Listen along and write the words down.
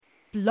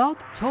Blog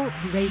Talk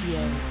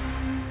Radio.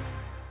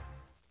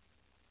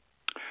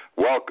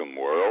 Welcome,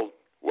 world.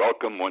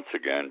 Welcome once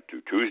again to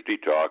Tuesday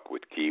Talk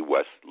with Key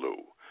West Lou.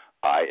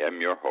 I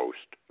am your host,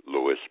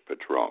 Louis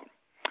Patrone.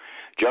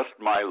 Just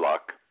my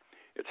luck.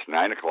 It's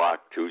 9 o'clock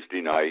Tuesday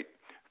night,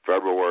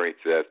 February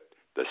 5th,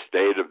 the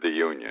State of the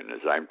Union.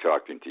 As I'm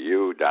talking to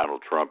you,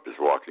 Donald Trump is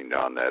walking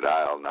down that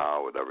aisle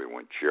now with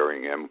everyone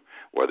cheering him,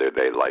 whether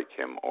they like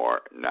him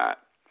or not.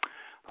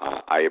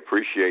 I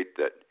appreciate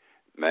that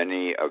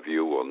many of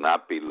you will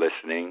not be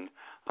listening.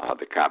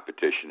 The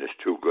competition is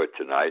too good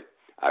tonight.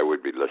 I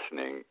would be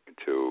listening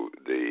to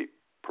the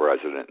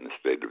President in the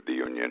State of the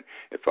Union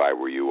if I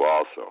were you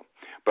also.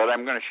 But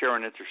I'm going to share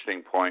an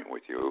interesting point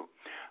with you.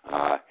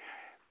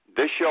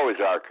 This show is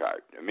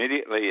archived.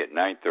 Immediately at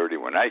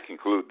 9:30, when I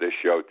conclude this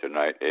show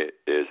tonight, it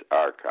is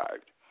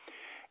archived.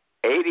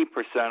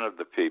 80% of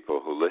the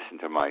people who listen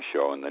to my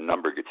show, and the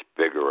number gets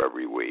bigger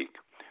every week,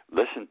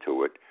 listen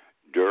to it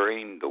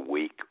during the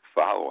week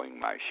following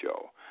my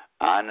show,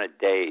 on a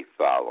day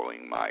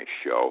following my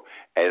show,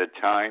 at a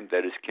time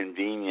that is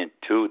convenient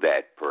to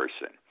that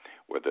person,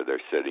 whether they're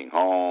sitting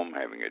home,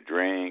 having a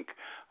drink,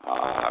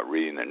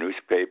 reading the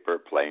newspaper,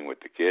 playing with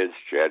the kids,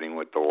 chatting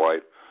with the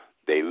wife.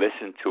 They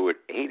listen to it.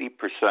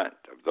 80%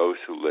 of those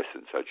who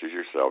listen, such as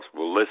yourselves,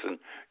 will listen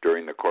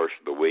during the course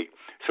of the week.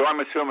 So I'm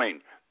assuming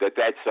that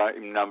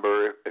same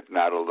number, if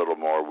not a little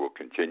more, will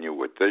continue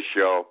with this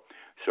show.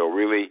 So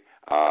really,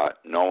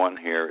 no one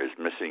here is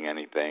missing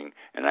anything,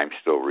 and I'm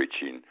still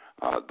reaching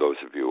those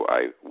of you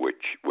I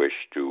wish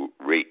to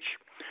reach.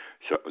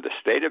 So the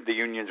State of the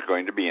Union is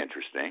going to be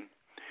interesting.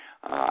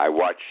 I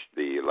watched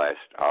the last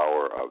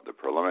hour of the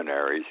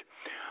preliminaries.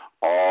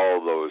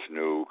 All those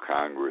new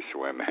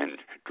congresswomen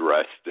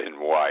dressed in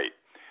white.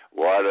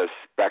 What a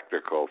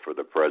spectacle for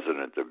the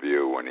president to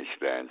view when he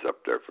stands up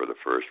there for the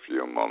first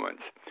few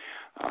moments.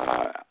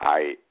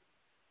 I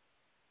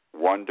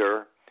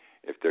wonder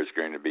if there's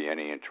going to be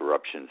any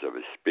interruptions of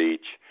his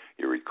speech.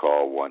 You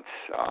recall once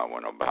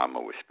when Obama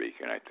was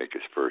speaking, I think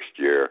his first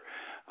year,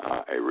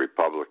 a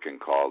Republican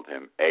called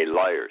him a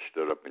liar,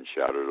 stood up and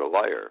shouted a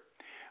liar.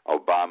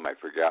 Obama, I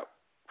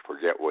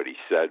forget what he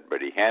said,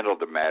 but he handled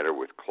the matter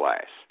with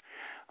class.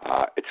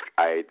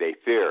 They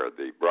fear,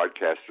 the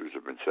broadcasters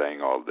have been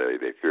saying all day,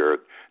 they fear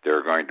there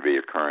are going to be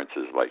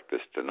occurrences like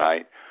this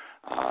tonight.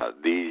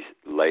 These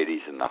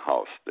ladies in the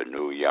House, the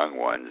new young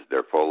ones,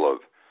 they're full of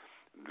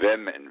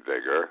vim and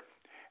vigor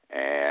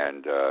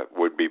and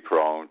would be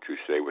prone to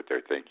say what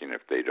they're thinking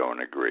if they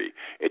don't agree.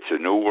 It's a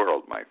new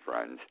world, my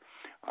friends.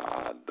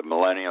 The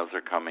millennials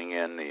are coming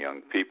in, the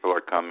young people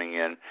are coming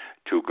in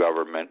to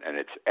government, and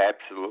it's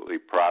absolutely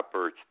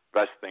proper. It's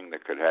the best thing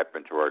that could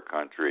happen to our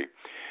country.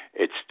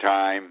 It's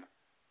time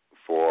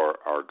for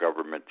our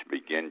government to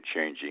begin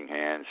changing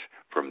hands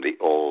from the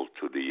old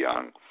to the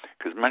young,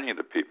 because many of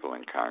the people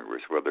in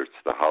Congress, whether it's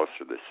the House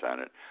or the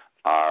Senate,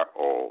 are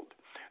old.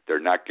 They're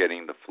not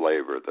getting the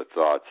flavor, the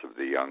thoughts of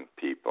the young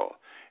people.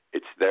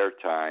 It's their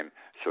time,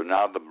 so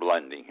now the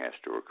blending has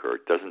to occur.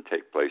 It doesn't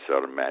take place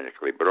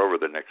automatically, but over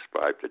the next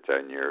 5 to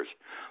 10 years,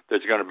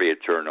 there's going to be a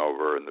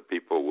turnover, and the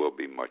people will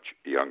be much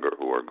younger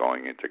who are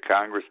going into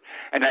Congress,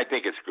 and I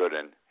think it's good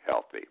and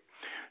healthy.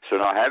 So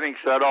now, having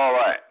said all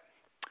that,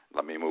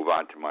 let me move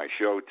on to my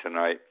show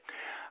tonight.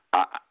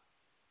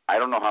 I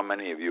don't know how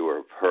many of you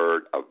have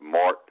heard of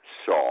Mort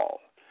Sahl.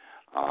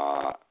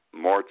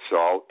 Mort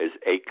Sahl is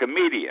a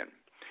comedian.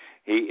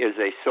 He is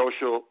a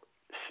social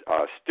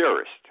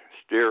steerist.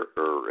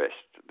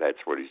 That's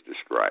what he's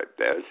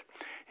described as.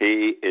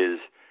 He is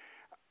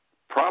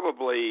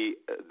probably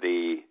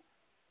the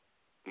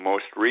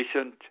most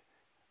recent,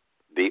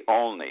 the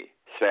only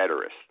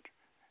satirist.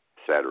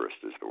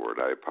 Satirist is the word,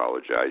 I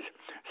apologize.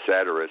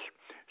 Satirist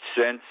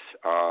since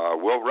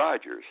Will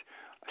Rogers,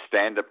 a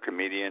stand-up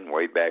comedian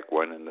way back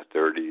when in the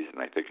 30s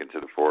and I think into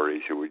the 40s,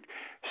 who would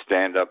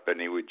stand up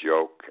and he would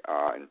joke.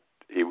 And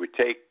he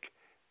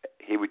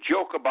would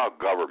joke about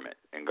government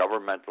and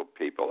governmental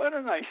people in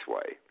a nice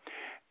way,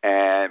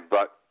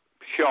 but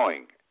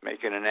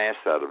making an ass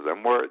out of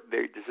them where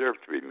they deserve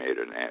to be made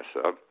an ass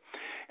of.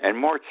 And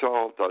Mort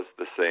Sahl does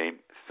the same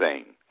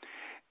thing.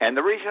 And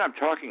the reason I'm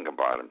talking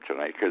about him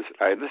tonight, because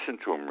I listened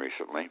to him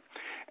recently,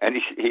 and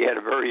he had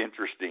a very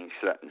interesting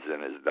sentence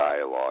in his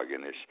dialogue,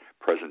 in his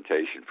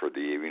presentation for the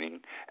evening,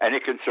 and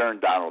it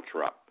concerned Donald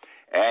Trump.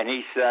 And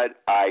he said,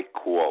 I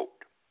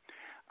quote,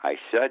 I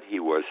said he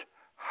was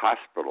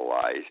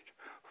hospitalized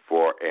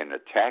for an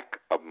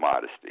attack of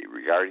modesty.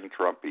 Regarding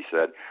Trump, he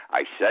said,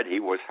 I said he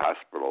was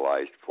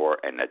hospitalized for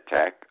an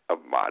attack of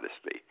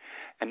modesty.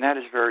 And that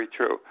is very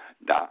true.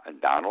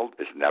 Donald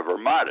is never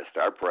modest.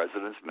 Our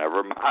president's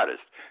never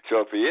modest.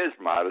 So if he is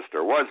modest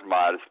or was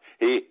modest,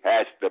 he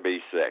has to be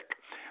sick.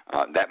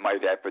 That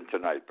might happen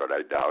tonight, but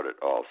I doubt it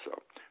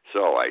also.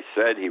 So I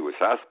said he was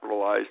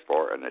hospitalized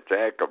for an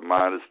attack of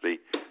modesty.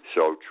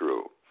 So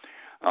true.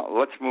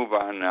 Let's move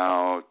on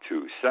now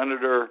to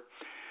Senator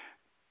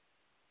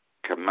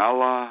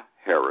Kamala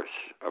Harris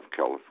of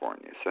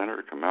California.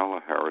 Senator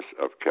Kamala Harris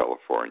of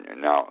California.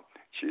 Now,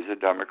 she's a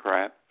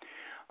Democrat.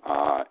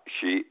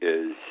 She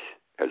is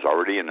has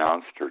already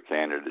announced her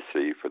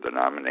candidacy for the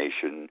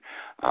nomination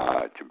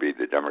to be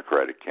the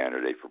Democratic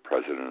candidate for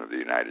President of the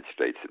United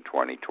States in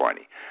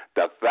 2020.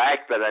 The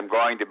fact that I'm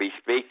going to be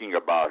speaking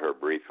about her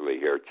briefly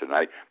here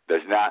tonight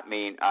does not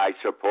mean I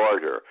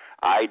support her.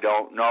 I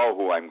don't know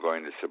who I'm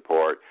going to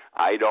support.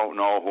 I don't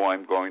know who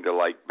I'm going to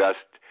like best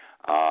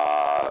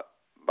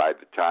by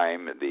the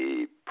time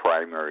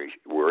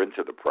we're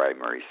into the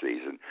primary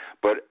season,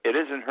 but it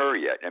isn't her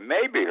yet. It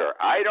may be her.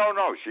 I don't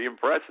know. She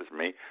impresses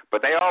me,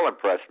 but they all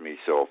impress me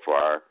so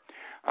far.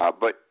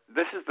 But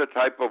this is the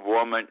type of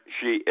woman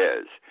she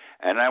is,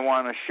 and I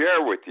want to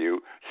share with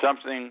you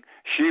something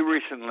she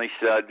recently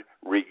said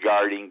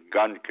regarding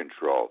gun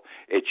control.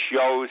 It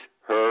shows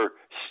her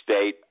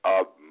state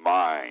of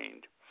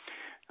mind.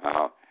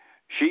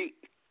 She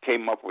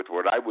came up with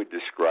what I would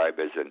describe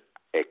as an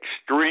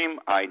extreme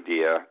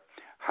idea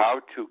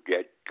how to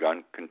get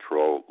gun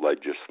control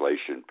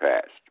legislation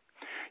passed.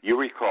 You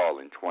recall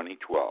in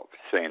 2012,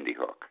 Sandy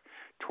Hook,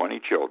 20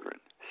 children,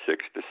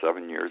 6 to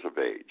 7 years of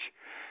age,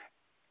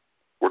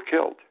 were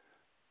killed.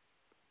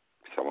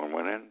 Someone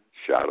went in,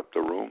 shot up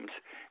the rooms,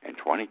 and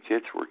 20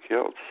 kids were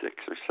killed,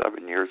 6 or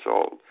 7 years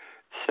old.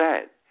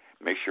 Sad.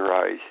 Makes your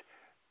eyes,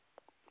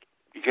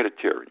 you get a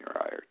tear in your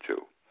eye or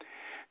two.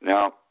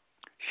 Now,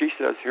 she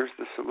says, here's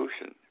the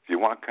solution. If you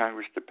want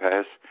Congress to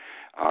pass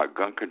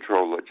gun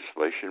control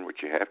legislation,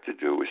 what you have to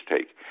do is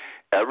take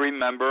every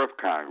member of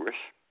Congress,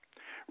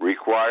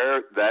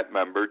 require that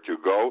member to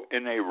go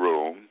in a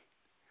room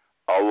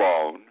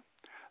alone,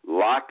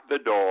 lock the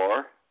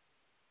door,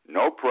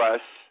 no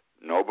press,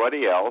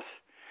 nobody else,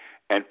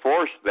 and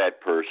force that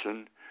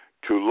person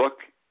to look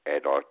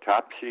at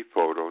autopsy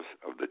photos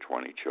of the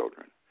 20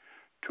 children.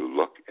 To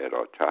look at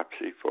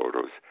autopsy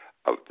photos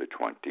of the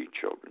 20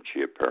 children.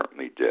 She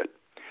apparently did.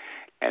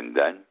 And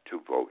then to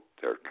vote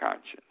their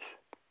conscience.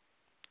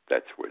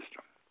 That's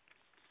wisdom.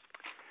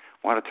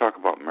 I want to talk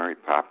about Mary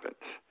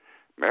Poppins.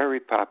 Mary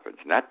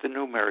Poppins, not the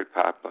new Mary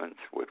Poppins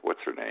with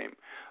what's her name?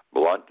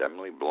 Blunt,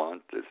 Emily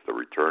Blunt is the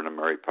return of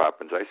Mary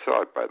Poppins. I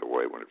saw it, by the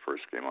way, when it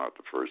first came out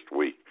the first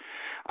week.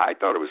 I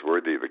thought it was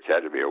worthy of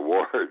Academy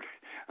Award.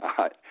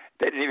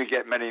 They didn't even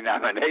get many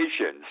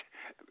nominations.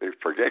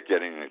 Forget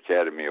getting an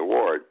Academy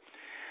Award.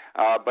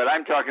 But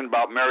I'm talking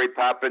about Mary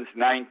Poppins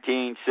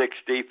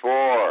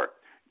 1964.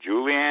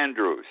 Julie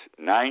Andrews,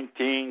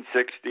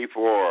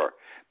 1964.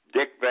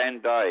 Dick Van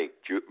Dyke,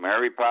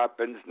 Mary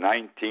Poppins,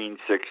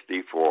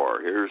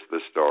 1964. Here's the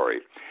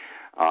story.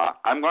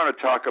 I'm going to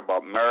talk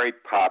about Mary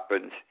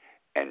Poppins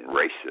and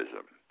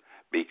racism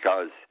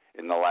because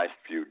in the last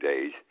few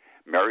days,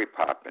 Mary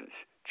Poppins,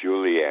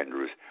 Julie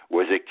Andrews,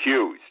 was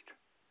accused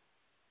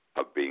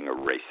of being a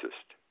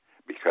racist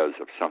because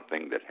of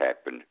something that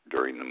happened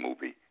during the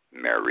movie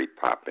Mary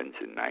Poppins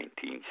in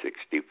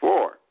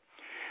 1964.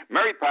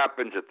 Mary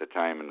Poppins at the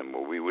time in the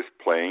movie was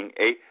playing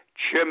a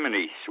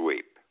chimney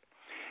sweep.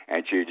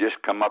 And she had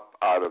just come up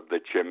out of the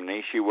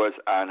chimney. She was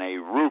on a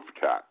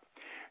rooftop.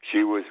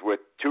 She was with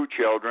 2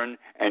 children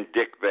and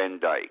Dick Van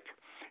Dyke.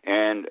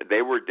 And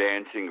they were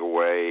dancing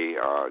away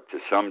to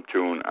some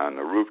tune on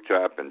the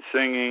rooftop and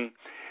singing.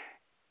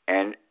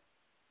 And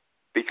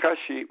because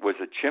she was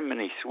a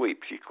chimney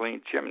sweep, she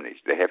cleaned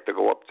chimneys. They have to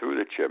go up through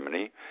the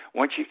chimney.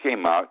 When she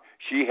came out,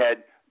 she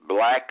had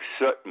black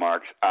soot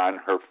marks on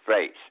her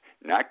face.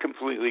 Not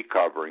completely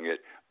covering it,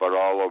 but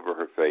all over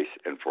her face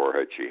and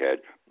forehead. She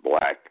had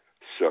black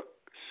soot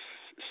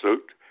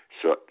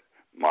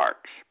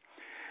marks.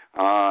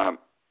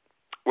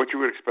 What you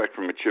would expect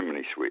from a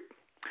chimney sweep.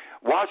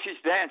 While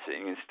she's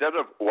dancing, instead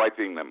of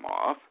wiping them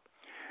off,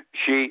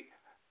 she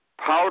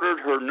powdered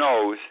her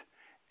nose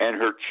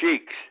and her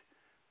cheeks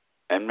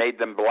and made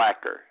them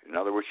blacker. In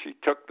other words, she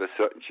took the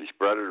soot and she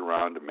spread it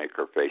around to make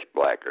her face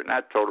blacker.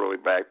 Not totally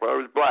black, but it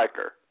was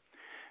blacker.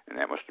 And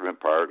that must have been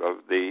part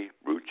of the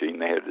routine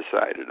they had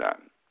decided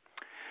on.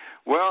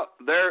 Well,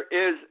 there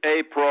is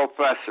a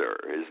professor.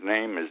 His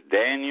name is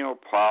Daniel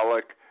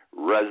Pollock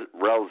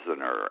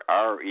Relzner,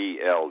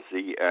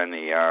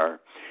 Relzner.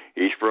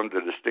 He's from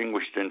the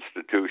distinguished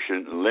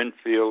institution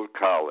Linfield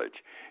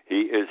College.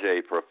 He is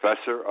a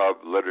professor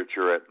of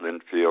literature at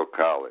Linfield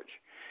College.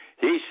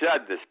 He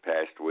said this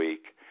past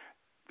week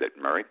that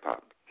Mary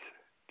Poppins,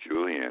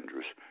 Julie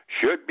Andrews,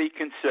 should be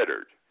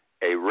considered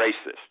a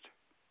racist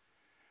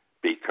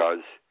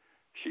because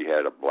she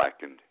had a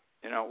blackened.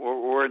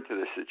 We're into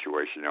this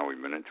situation now.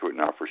 We've been into it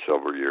now for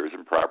several years,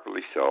 and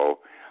properly so,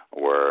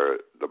 where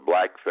the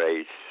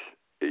blackface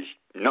it's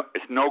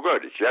no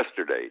good. It's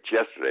yesterday.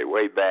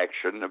 Way back.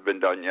 Shouldn't have been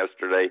done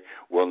yesterday.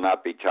 Will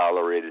not be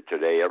tolerated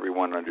today.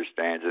 Everyone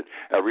understands it.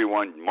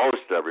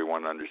 Most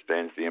everyone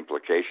understands the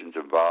implications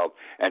involved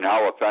and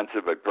how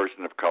offensive a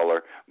person of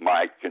color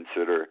might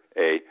consider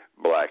a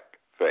black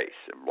face,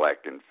 a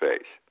blackened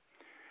face.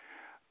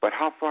 But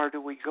how far do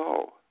we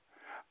go?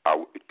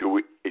 Do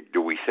we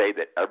say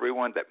that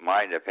everyone that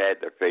might have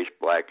had their face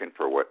blackened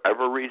for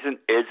whatever reason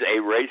is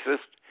a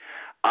racist?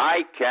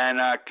 I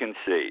cannot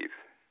conceive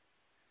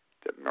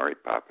that Mary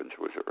Poppins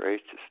was a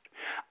racist.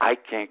 I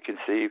can't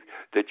conceive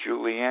that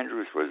Julie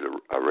Andrews was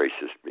a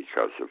racist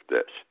because of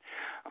this.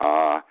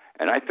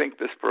 And I think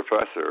this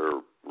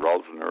professor,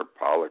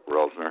 Pollock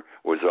Relsner,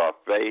 was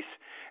off base,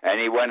 and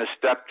he went a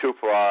step too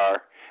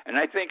far. And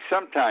I think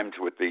sometimes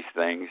with these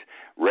things,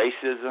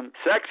 racism,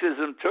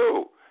 sexism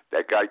too,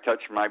 that guy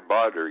touched my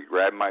butt or he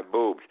grabbed my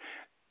boobs,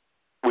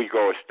 we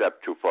go a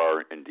step too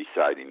far in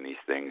deciding these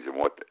things and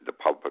what the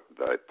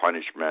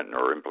punishment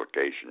or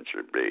implication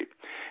should be.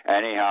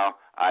 Anyhow,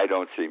 I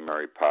don't see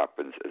Mary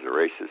Poppins as a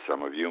racist.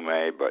 Some of you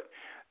may, but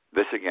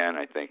this, again,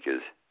 I think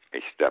is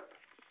a step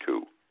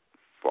too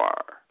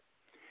far.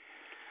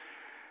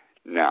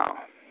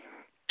 Now,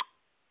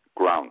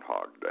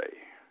 Groundhog Day.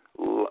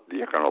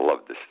 You're going to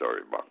love this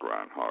story about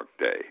Groundhog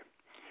Day.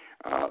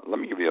 Let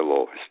me give you a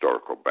little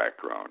historical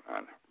background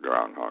on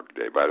Groundhog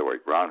Day. By the way,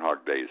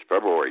 Groundhog Day is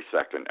February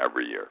 2nd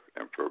every year.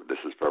 And this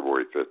is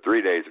February 5th.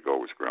 3 days ago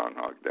was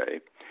Groundhog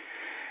Day.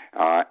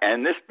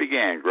 And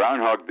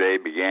Groundhog Day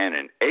began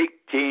in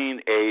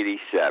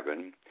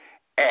 1887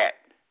 at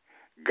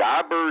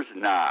Garber's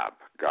Knob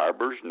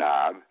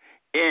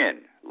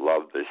in,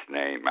 love this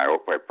name, I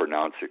hope I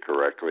pronounce it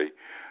correctly,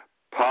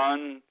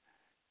 Punxsutawney,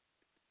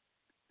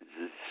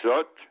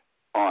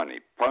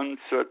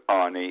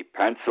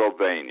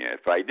 Pennsylvania.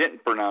 If I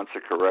didn't pronounce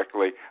it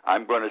correctly,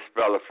 I'm going to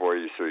spell it for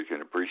you so you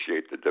can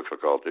appreciate the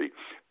difficulty.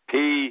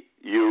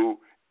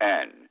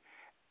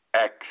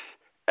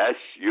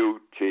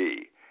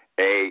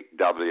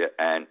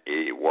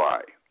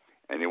 Punxsutawney.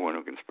 Anyone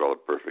who can spell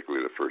it perfectly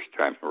the first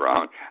time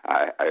around,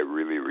 I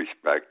really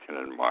respect and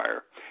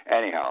admire.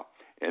 Anyhow,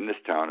 in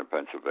this town of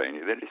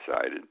Pennsylvania, they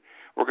decided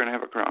we're going to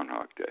have a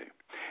Groundhog Day.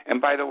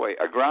 And by the way,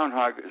 a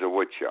groundhog is a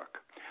woodchuck.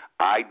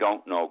 I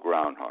don't know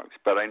groundhogs,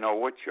 but I know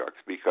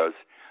woodchucks because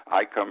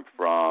I come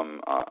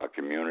from a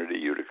community,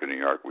 Utica, New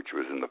York, which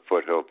was in the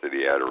foothill to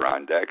the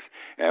Adirondacks,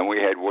 and we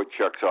had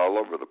woodchucks all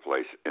over the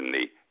place in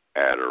the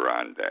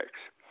Adirondacks.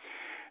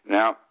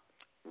 Now,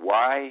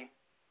 why?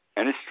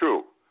 And it's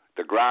true.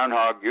 The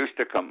groundhog used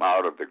to come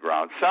out of the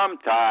ground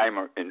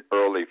sometime in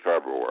early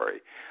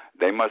February.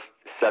 They must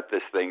set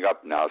this thing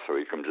up now so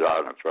he comes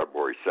out on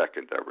February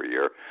 2nd every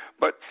year.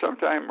 But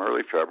sometime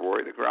early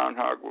February, the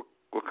groundhog will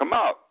come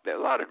out. A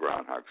lot of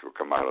groundhogs will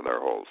come out of their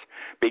holes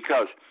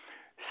because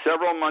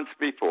several months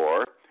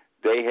before,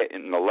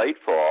 in the late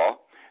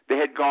fall, they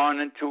had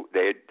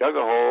dug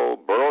a hole,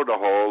 burrowed a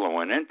hole, and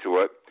went into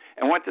it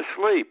and went to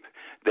sleep.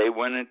 They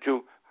went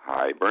into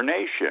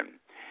hibernation.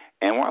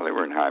 And while they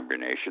were in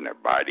hibernation, their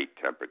body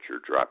temperature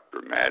dropped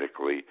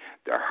dramatically.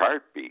 Their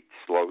heartbeat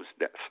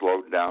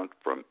slowed down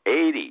from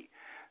 80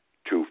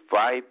 to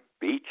 5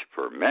 beats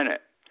per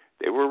minute.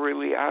 They were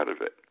really out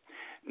of it.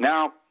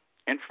 Now,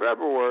 in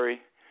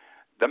February,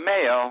 the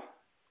male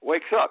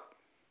wakes up,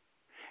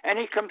 and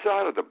he comes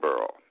out of the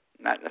burrow,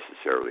 not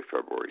necessarily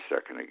February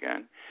 2nd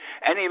again,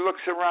 and he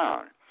looks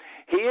around.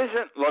 He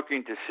isn't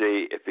looking to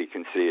see if he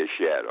can see a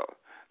shadow.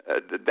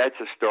 That's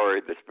a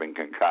story that's been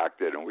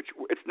concocted, and which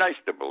it's nice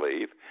to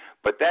believe,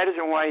 but that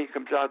isn't why he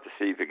comes out to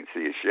see if he can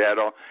see a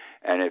shadow.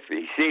 And if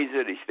he sees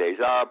it, he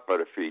stays out.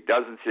 But if he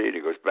doesn't see it,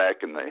 he goes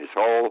back in his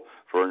hole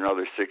for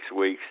another 6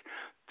 weeks.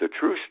 The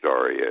true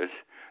story is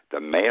the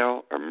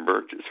male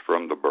emerges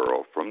from the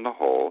burrow, from the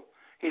hole.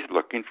 He's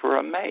looking for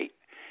a mate.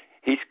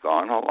 He's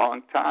gone a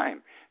long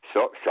time.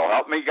 So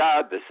help me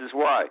God, this is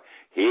why.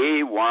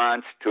 He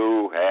wants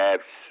to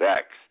have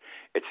sex.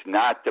 It's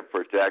not to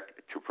predict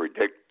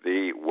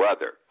the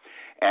weather.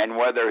 And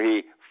whether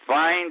he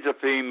finds a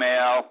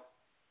female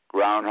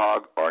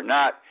groundhog or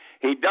not,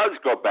 he does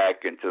go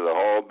back into the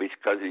hole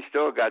because he's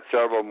still got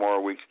several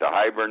more weeks to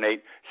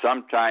hibernate.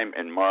 Sometime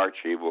in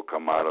March, he will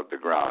come out of the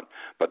ground.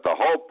 But the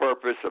whole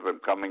purpose of him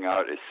coming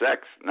out is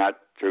sex, not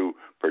to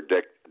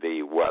predict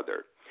the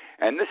weather.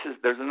 And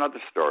there's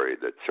another story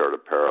that sort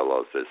of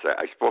parallels this.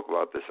 I spoke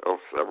about this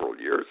several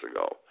years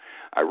ago.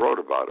 I wrote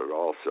about it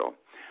also.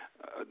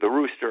 The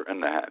rooster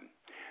and the hen.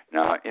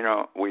 Now,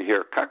 we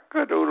hear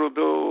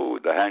cock-a-doodle-doo,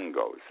 the hen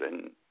goes.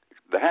 And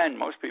the hen,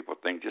 most people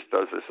think, just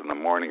does this in the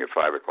morning at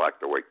 5 o'clock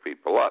to wake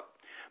people up.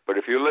 But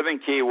if you live in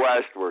Key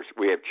West, where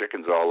we have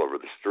chickens all over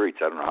the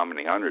streets, I don't know how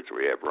many hundreds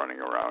we have running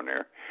around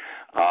here,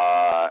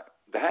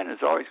 the hen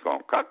is always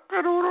going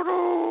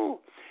cock-a-doodle-doo.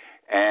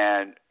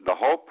 And the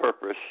whole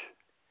purpose,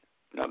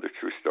 another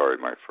true story,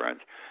 my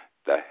friends,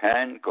 the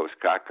hen goes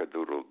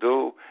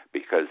cock-a-doodle-doo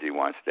because he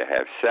wants to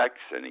have sex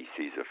and he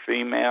sees a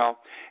female.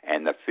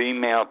 And the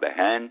female, the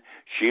hen,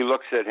 she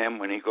looks at him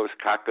when he goes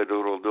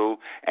cock-a-doodle-doo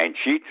and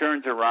she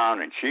turns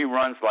around and she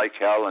runs like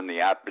hell in the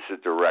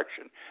opposite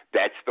direction.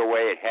 That's the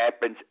way it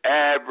happens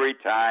every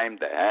time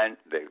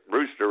the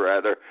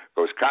rooster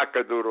goes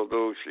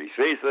cock-a-doodle-doo. She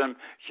sees him,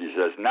 she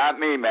says, "Not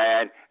me,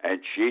 man,"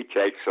 and she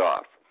takes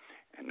off.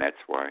 And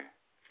that's why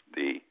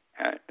the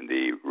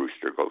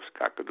rooster goes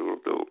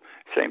cock-a-doodle-doo.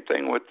 Same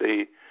thing with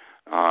the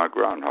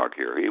groundhog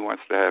here. He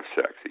wants to have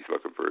sex. He's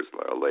looking for his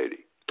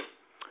lady.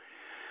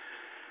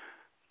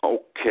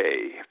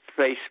 Okay,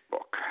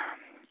 Facebook.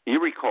 You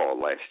recall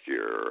last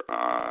year,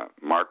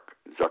 Mark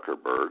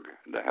Zuckerberg,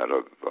 the head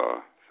of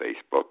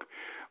Facebook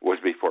was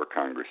before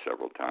Congress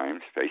several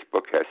times.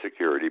 Facebook has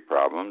security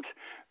problems.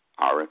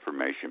 Our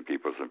information,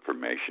 people's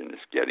information, is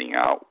getting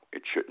out.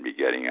 It shouldn't be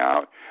getting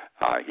out.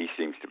 He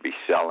seems to be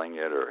selling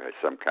it or has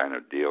some kind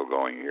of deal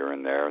going here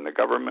and there, and the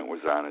government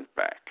was on his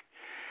back.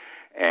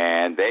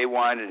 And they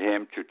wanted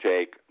him to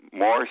take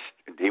more.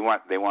 They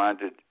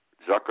wanted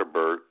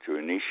Zuckerberg to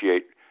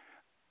initiate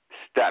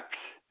steps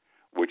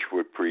which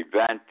would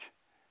prevent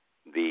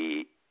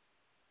the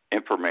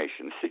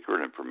information,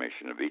 secret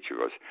information of each of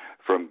us,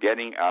 from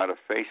getting out of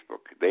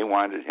Facebook. They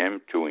wanted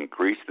him to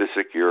increase the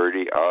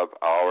security of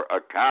our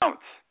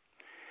accounts.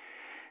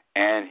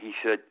 And he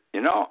said,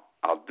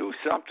 I'll do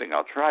something,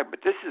 I'll try,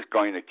 but this is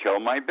going to kill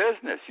my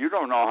business. You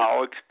don't know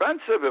how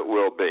expensive it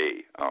will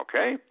be,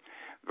 okay?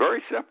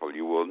 Very simple.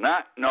 You will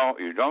not know,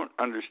 you don't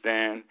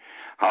understand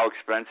how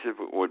expensive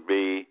it would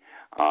be.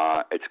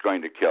 It's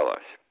going to kill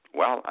us.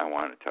 Well, I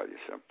want to tell you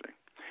something.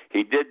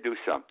 He did do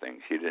some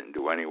things. He didn't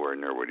do anywhere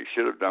near what he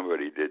should have done,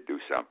 but he did do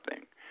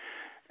something.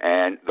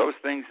 And those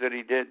things that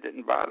he did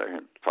didn't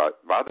bother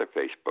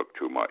Facebook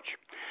too much.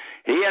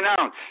 He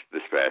announced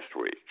this past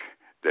week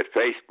that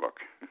Facebook,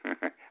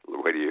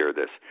 wait till you hear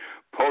this,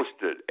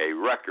 posted a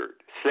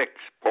record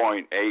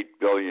 $6.8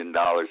 billion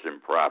in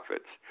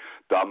profits,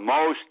 the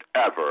most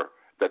ever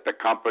that the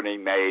company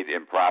made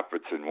in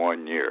profits in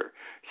 1 year,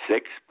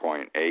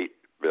 $6.8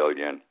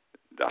 billion.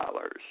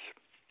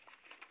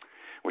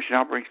 Which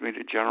now brings me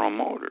to General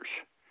Motors.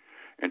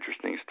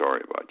 Interesting story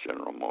about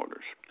General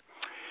Motors.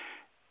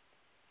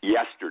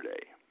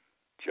 Yesterday,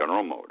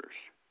 General Motors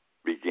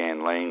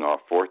began laying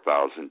off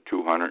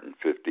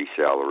 4,250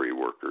 salary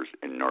workers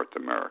in North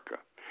America.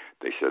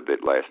 They said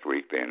that last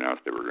week. They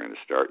announced they were going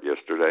to start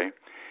yesterday,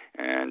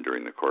 and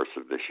during the course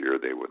of this year,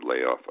 they would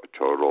lay off a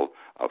total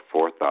of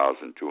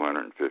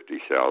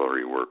 4,250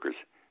 salary workers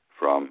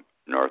from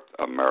North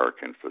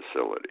American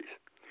facilities.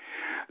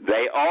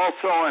 They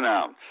also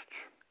announced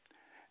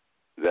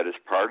that as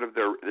part of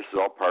this is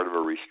all part of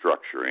a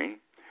restructuring,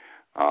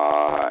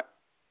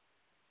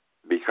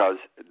 because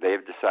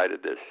they've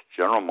decided this.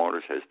 General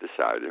Motors has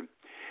decided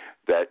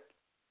that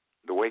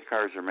the way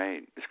cars are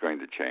made is going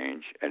to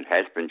change and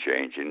has been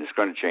changing. It's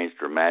going to change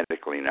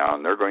dramatically now,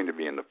 and they're going to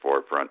be in the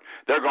forefront.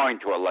 They're going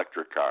to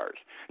electric cars.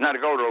 Now, to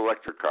go to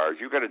electric cars,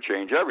 you've got to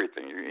change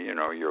everything,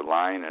 your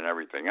line and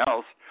everything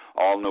else,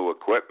 all new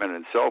equipment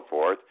and so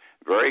forth.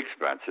 Very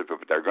expensive,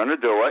 but they're going to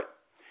do it.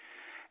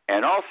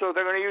 And also,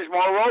 they're going to use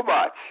more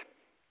robots.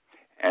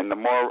 And the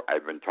more,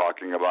 I've been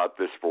talking about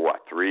this for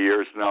 3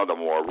 years now, the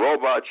more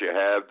robots you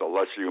have, the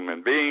less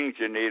human beings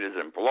you need as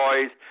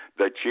employees,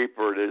 the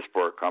cheaper it is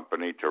for a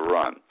company to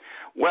run.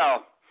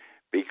 Well,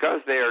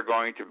 because they are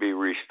going to be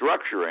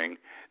restructuring,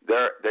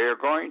 they are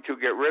going to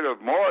get rid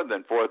of more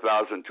than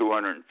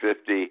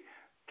 4,250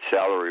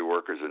 salary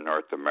workers in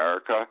North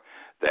America.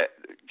 That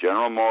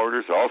General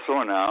Motors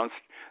also announced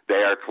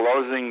they are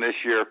closing this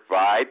year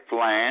 5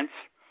 plants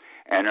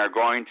and are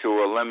going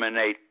to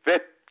eliminate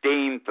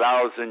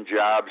 15,000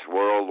 jobs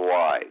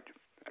worldwide,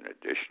 an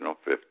additional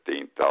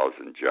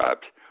 15,000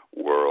 jobs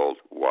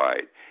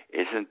worldwide.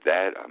 Isn't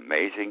that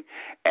amazing?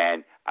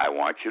 And I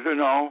want you to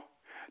know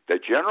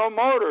that General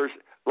Motors,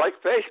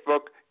 like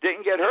Facebook,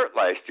 didn't get hurt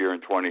last year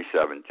in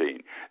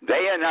 2017.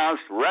 They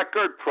announced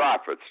record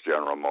profits,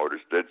 General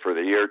Motors did, for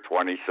the year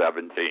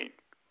 2017.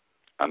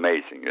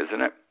 Amazing,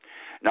 isn't it?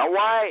 Now,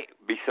 why,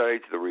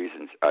 besides the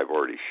reasons I've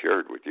already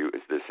shared with you,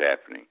 is this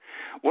happening?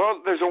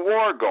 Well, there's a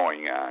war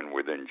going on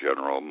within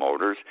General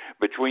Motors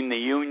between the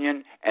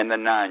union and the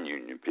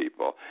non-union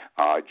people.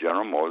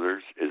 General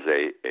Motors is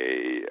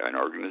an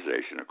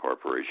organization, a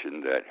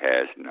corporation that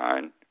has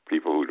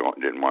people who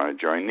didn't want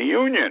to join the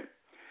union.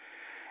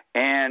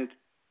 And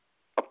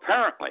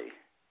apparently,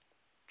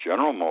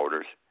 General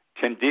Motors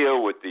can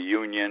deal with the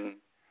union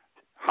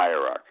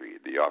hierarchy,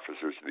 the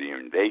officers of the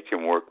union. They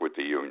can work with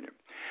the union.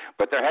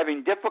 But they're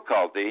having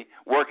difficulty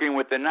working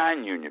with the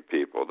non-union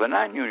people. The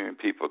non-union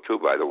people, too,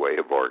 by the way,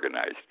 have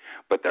organized.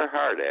 But they're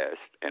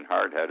hard-assed and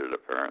hard-headed,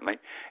 apparently.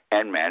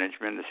 And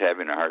management is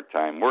having a hard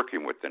time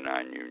working with the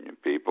non-union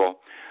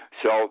people.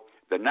 So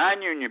the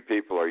non-union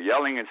people are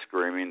yelling and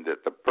screaming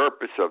that the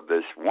purpose of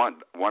this,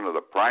 one of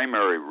the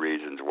primary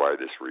reasons why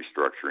this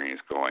restructuring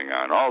is going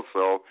on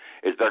also,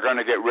 is they're going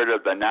to get rid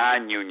of the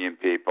non-union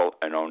people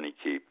and only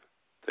keep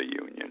the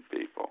union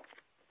people.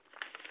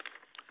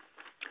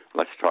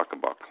 Let's talk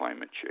about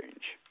climate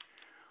change.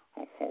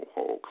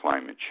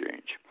 Climate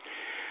change.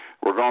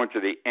 We're going to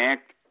the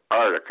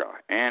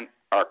Antarctica.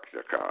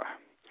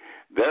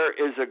 There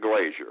is a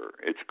glacier.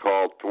 It's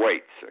called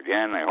Thwaites.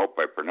 Again, I hope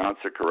I pronounce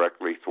it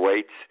correctly.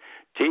 Thwaites.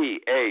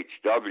 Thwaites.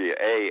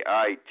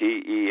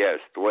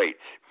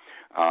 Thwaites.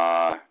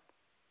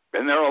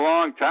 Been there a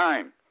long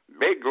time.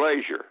 Big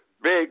glacier.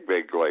 Big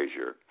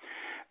glacier.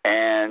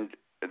 And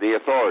the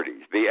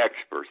authorities, the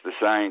experts, the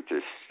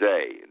scientists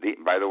say,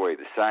 by the way,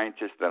 the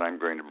scientists that I'm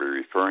going to be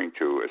referring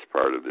to as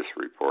part of this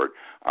report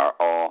are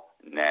all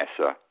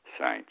NASA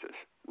scientists,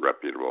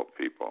 reputable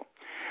people.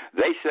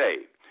 They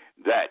say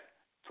that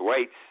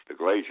Thwaites, the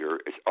glacier,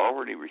 is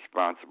already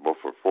responsible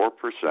for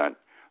 4%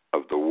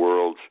 of the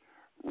world's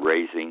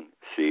rising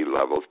sea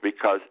levels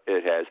because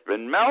it has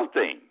been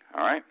melting,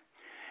 all right?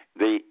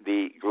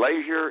 The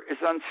glacier is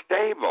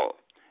unstable.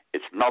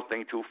 It's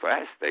melting too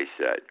fast, they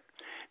said.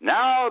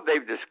 Now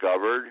they've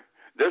discovered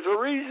there's a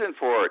reason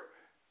for it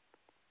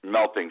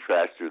melting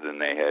faster than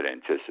they had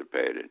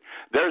anticipated.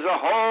 There's a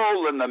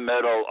hole in the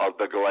middle of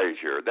the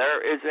glacier.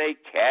 There is a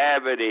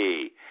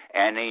cavity,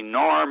 an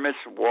enormous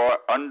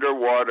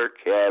underwater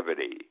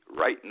cavity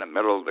right in the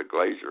middle of the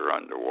glacier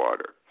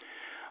underwater.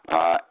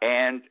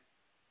 And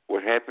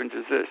what happens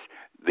is this.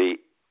 The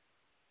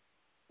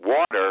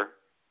water,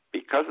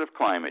 because of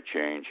climate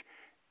change,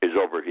 is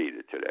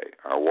overheated today.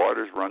 Our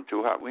waters run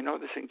too hot. We know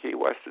this in Key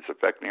West. It's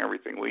affecting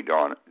everything we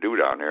do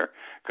down here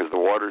because the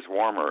water's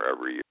warmer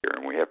every year,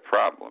 and we have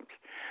problems.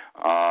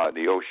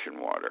 The ocean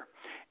water.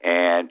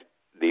 And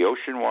the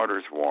ocean water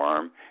is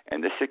warm,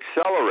 and this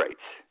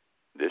accelerates.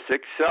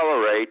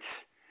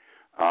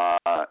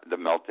 The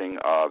melting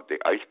of the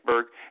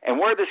iceberg. And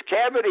where this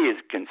cavity is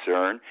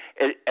concerned,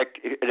 it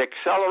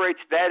accelerates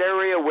that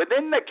area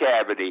within the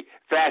cavity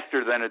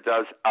faster than it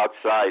does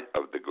outside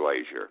of the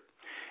glacier.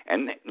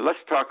 And let's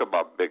talk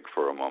about big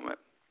for a moment.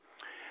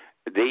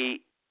 The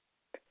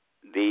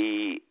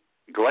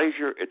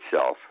glacier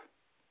itself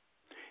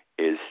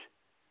is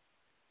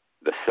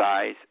the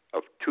size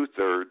of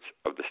 2/3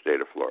 of the state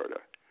of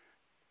Florida.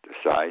 The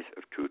size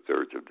of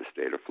 2/3 of the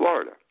state of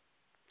Florida.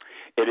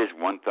 It is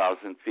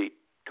 1,000 feet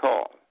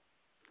tall.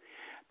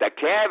 The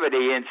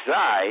cavity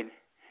inside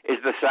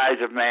is the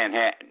size of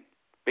Manhattan.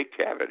 Big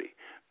cavity.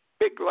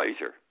 Big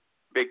glacier.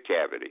 Big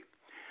cavity.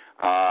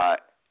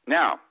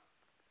 Now,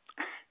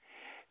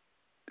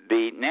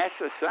 the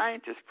NASA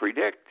scientists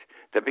predict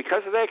that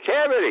because of that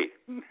cavity,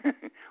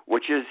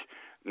 which is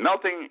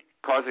melting,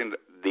 causing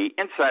the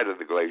inside of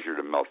the glacier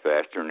to melt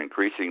faster and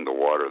increasing the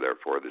water,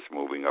 therefore, that's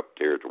moving up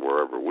here to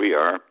wherever we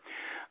are,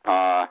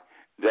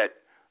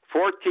 that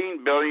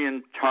 14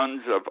 billion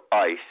tons of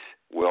ice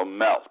will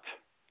melt.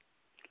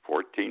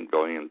 14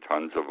 billion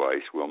tons of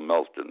ice will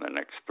melt in the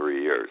next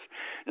 3 years.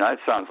 Now,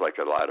 that sounds like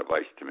a lot of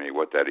ice to me.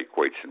 What that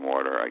equates in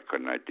water, I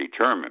could not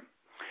determine.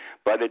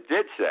 But it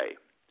did say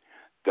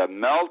the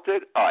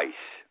melted ice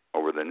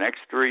over the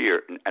next 3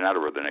 years, not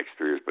over the next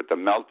 3 years, but the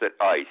melted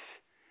ice,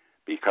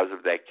 because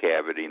of that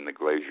cavity in the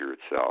glacier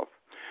itself,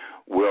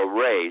 will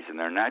raise, and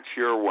they're not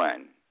sure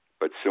when,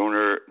 but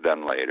sooner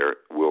than later,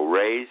 will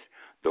raise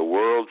the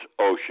world's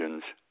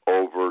oceans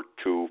over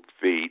 2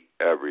 feet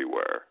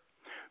everywhere,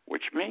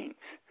 which means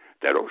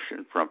that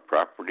oceanfront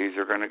properties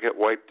are going to get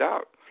wiped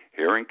out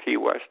here in Key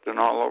West and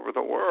all over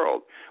the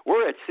world.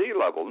 We're at sea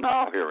level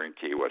now here in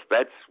Key West.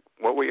 That's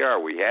what we are.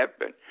 We have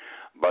been.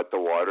 But the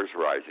water's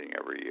rising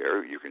every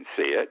year. You can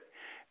see it.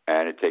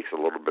 And it takes a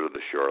little bit of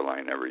the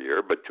shoreline every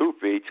year. But 2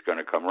 feet's going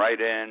to come right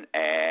in,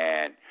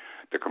 and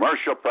the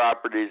commercial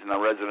properties and the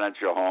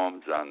residential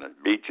homes on the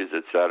beaches,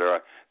 et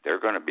cetera, they're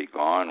going to be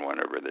gone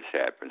whenever this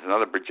happens.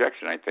 Another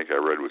projection I think I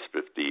read was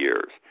 50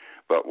 years,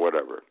 but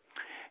whatever.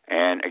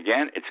 And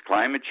again, it's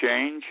climate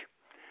change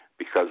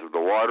because of the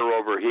water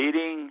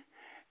overheating,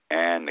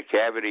 and the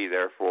cavity,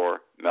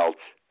 therefore,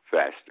 melts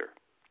faster.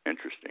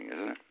 Interesting,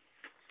 isn't it?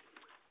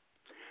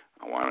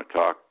 I want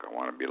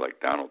to be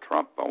like Donald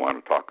Trump. I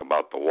want to talk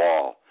about the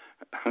wall.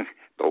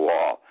 The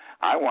wall.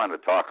 I want to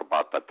talk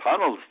about the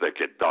tunnels that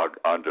get dug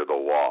under the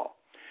wall.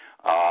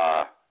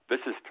 This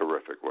is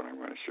terrific what I'm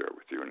going to share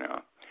with you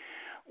now.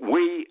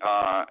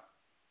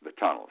 The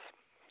tunnels.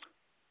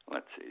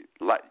 Let's see.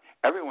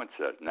 Everyone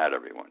says, not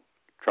everyone.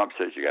 Trump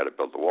says you got to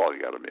build the wall, you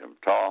got to make them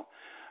tall.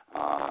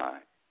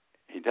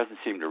 He doesn't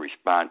seem to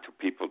respond to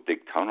people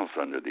dig tunnels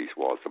under these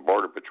walls. The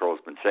Border Patrol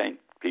has been saying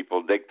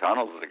people dig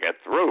tunnels to get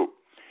through.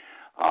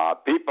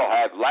 People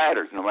have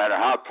ladders. No matter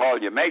how tall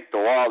you make the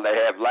wall, they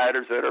have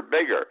ladders that are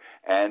bigger.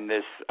 And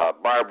this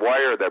barbed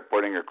wire they're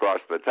putting across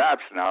the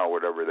tops now,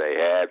 whatever they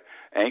have,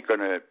 ain't going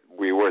to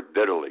be worth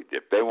diddly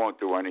dip. They won't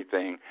do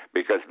anything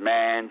because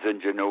man's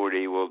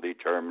ingenuity will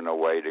determine a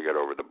way to get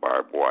over the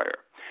barbed wire.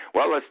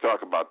 Well, let's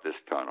talk about this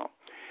tunnel.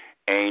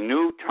 A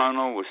new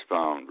tunnel was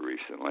found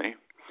recently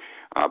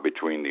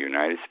between the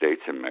United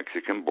States and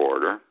Mexican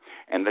border.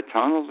 And the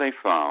tunnel they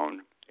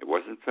found, it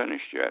wasn't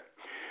finished yet,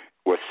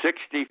 was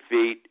 60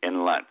 feet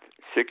in length.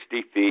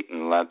 60 feet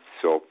in length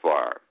so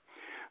far.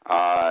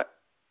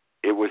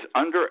 It was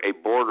under a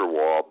border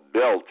wall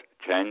built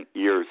 10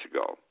 years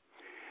ago.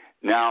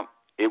 Now,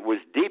 it was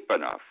deep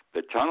enough.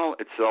 The tunnel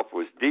itself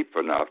was deep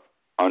enough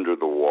under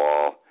the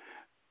wall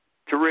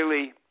to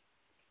really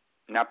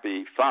not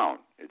be found.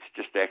 It's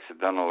just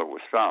accidental it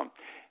was found.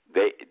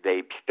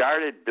 They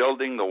started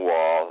building the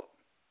wall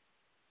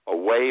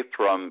away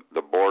from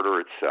the border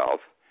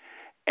itself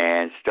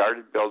and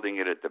started building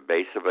it at the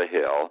base of a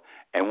hill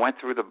and went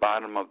through the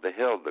bottom of the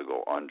hill to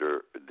go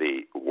under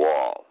the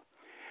wall.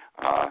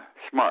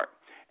 Smart.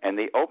 And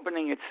the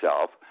opening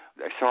itself,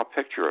 I saw a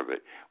picture of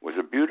it, was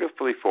a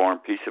beautifully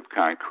formed piece of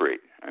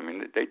concrete. I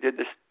mean, they did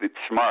this, it's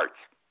smarts.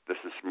 This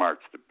is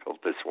smarts that built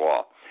this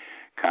wall.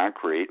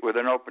 Concrete with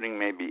an opening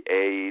maybe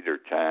 8 or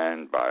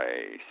 10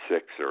 by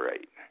 6 or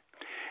 8.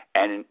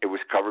 And it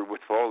was covered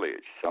with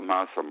foliage.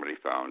 Somehow somebody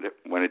found it.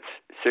 When it's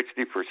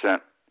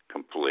 60%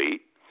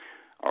 complete,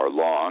 or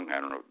long.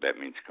 I don't know if that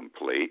means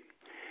complete.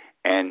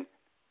 And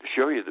to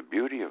show you the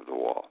beauty of the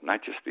wall,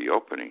 not just the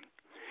opening,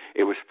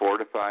 it was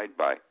fortified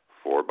by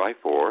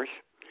 4x4s,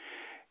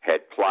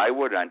 had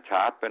plywood on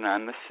top and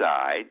on the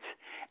sides,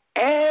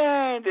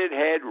 and it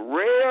had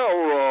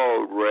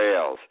railroad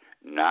rails.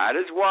 Not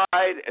as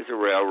wide as a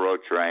railroad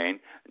train,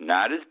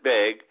 not as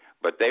big,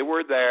 but they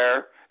were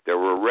there. There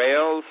were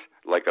rails,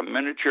 like a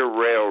miniature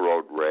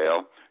railroad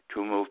rail,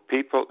 to move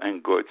people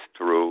and goods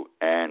through,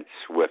 and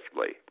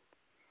swiftly.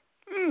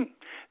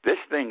 This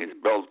thing is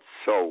built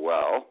so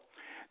well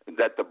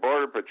that the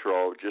Border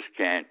Patrol just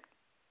can't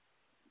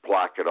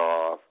block it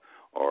off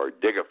or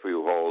dig a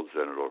few holes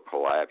and it'll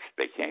collapse.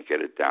 They can't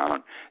get it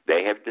down.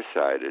 They have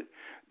decided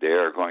they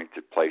are going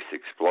to place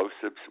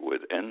explosives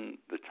within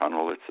the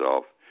tunnel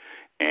itself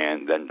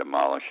and then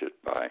demolish it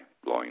by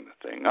blowing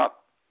the thing up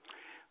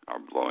or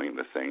blowing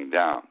the thing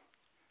down.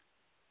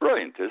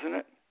 Brilliant, isn't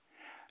it?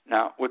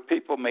 Now, with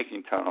people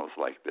making tunnels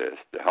like this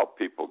to help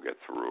people get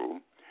through,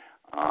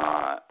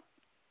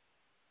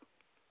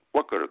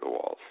 what good are the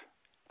walls?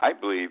 I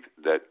believe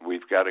that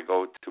we've got to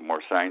go to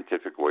more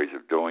scientific ways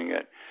of doing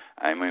it.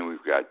 I mean,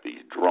 we've got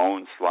these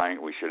drones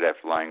flying. We should have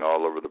flying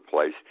all over the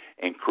place.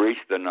 Increase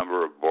the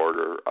number of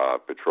Border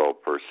Patrol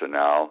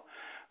personnel,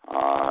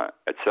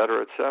 et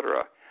cetera, et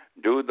cetera.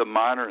 Do the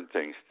modern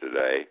things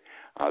today.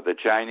 The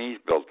Chinese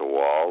built a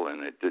wall,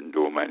 and it didn't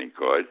do them any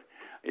good,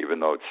 even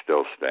though it's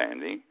still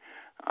standing.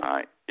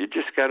 You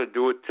just got to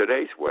do it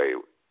today's way.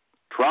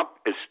 Trump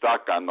is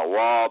stuck on the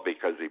wall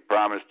because he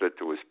promised it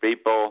to his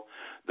people.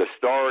 The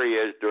story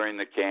is during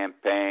the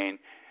campaign,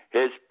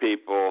 his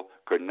people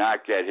could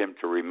not get him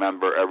to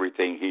remember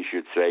everything he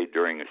should say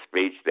during a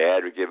speech. They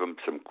had to give him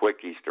some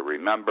quickies to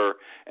remember.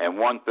 And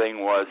one thing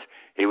was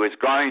he was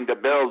going to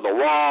build a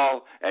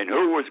wall, and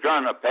who was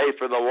going to pay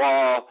for the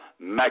wall?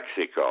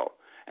 Mexico.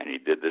 And he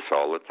did this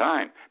all the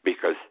time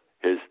because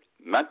his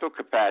mental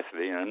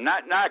capacity, and I'm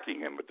not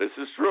knocking him, but this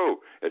is true,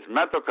 his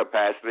mental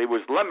capacity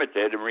was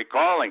limited in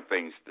recalling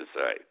things to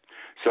say.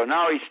 So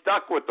now he's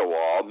stuck with the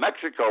wall.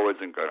 Mexico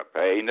isn't going to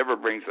pay. He never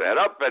brings that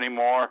up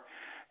anymore.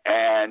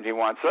 And he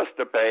wants us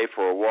to pay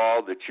for a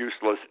wall that's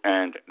useless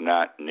and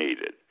not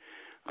needed.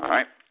 All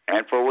right?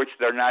 And for which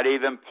there are not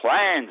even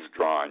plans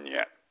drawn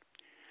yet.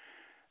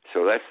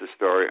 So that's the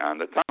story on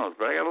the tunnels.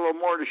 But I got a little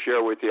more to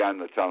share with you on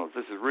the tunnels.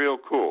 This is real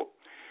cool.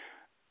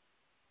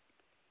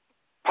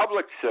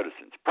 Public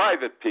citizens,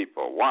 private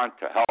people want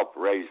to help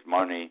raise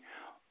money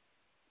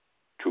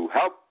to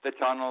help the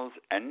tunnels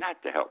and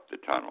not to help the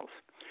tunnels.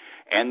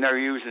 And they're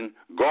using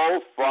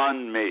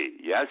GoFundMe.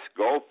 Yes,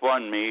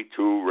 GoFundMe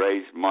to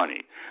raise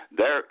money.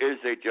 There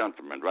is a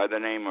gentleman by the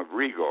name of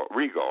Rigo,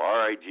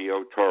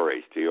 R-I-G-O,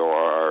 Torres,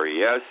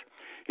 T-O-R-R-E-S.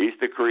 He's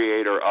the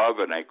creator of,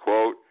 and I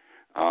quote,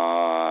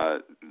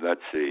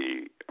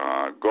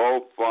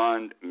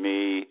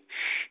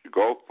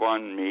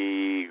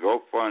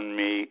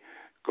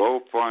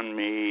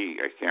 GoFundMe,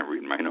 I can't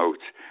read my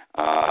notes,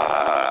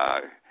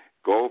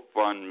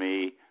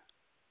 GoFundMe,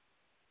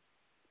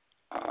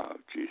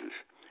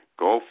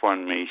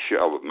 GoFundMe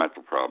shovel,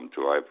 mental problem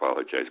too, I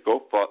apologize,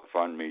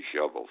 GoFundMe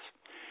shovels.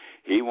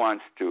 He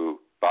wants to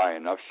buy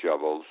enough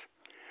shovels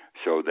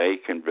so they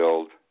can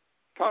build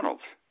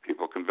tunnels.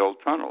 People can build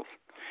tunnels.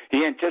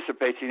 He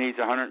anticipates he needs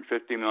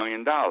 $150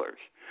 million.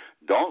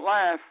 Don't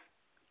laugh.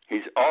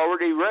 He's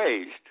already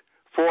raised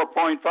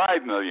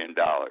 $4.5 million.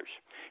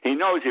 He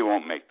knows he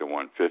won't make the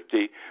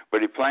 150,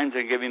 but he plans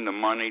on giving the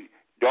money,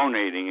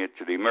 donating it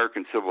to the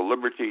American Civil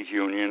Liberties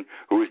Union,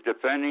 who is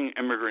defending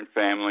immigrant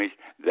families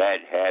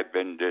that have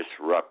been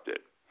disrupted.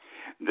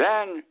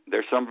 Then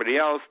there's somebody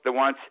else that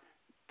wants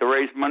to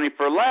raise money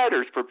for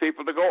ladders for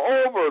people to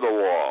go over the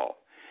wall.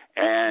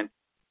 And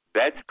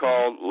that's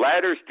called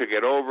Ladders to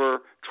Get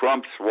Over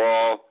Trump's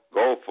Wall,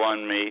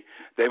 GoFundMe.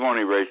 They've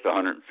only raised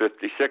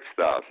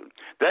 $156,000.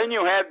 Then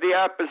you have the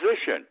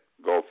opposition,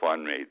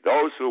 GoFundMe,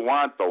 those who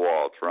want the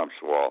wall,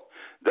 Trump's wall.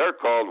 They're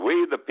called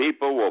We the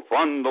People Will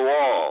Fund the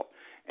Wall.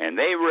 And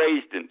they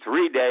raised in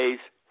 3 days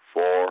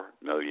 $4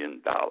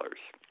 million.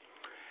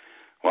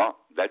 Well,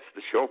 that's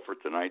the show for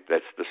tonight.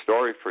 That's the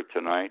story for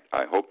tonight.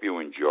 I hope you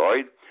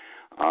enjoyed.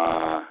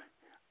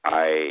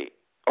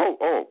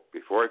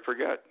 Before I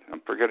forget,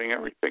 I'm forgetting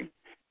everything.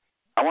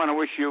 I want to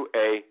wish you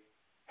a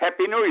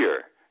Happy New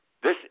Year.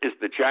 This is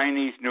the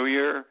Chinese New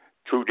Year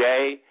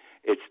today.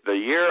 It's the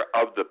year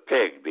of the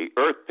pig, the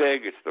Earth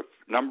pig. It's the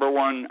number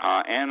one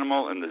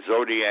animal in the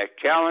zodiac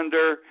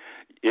calendar.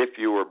 If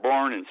you were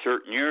born in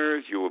certain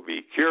years, you will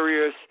be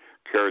curious,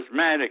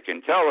 charismatic,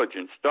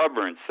 intelligent,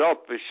 stubborn,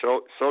 selfish,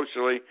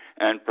 socially,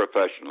 and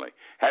professionally.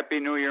 Happy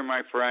New Year,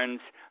 my friends.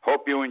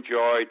 Hope you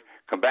enjoyed.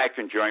 Come back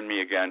and join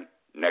me again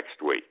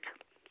next week.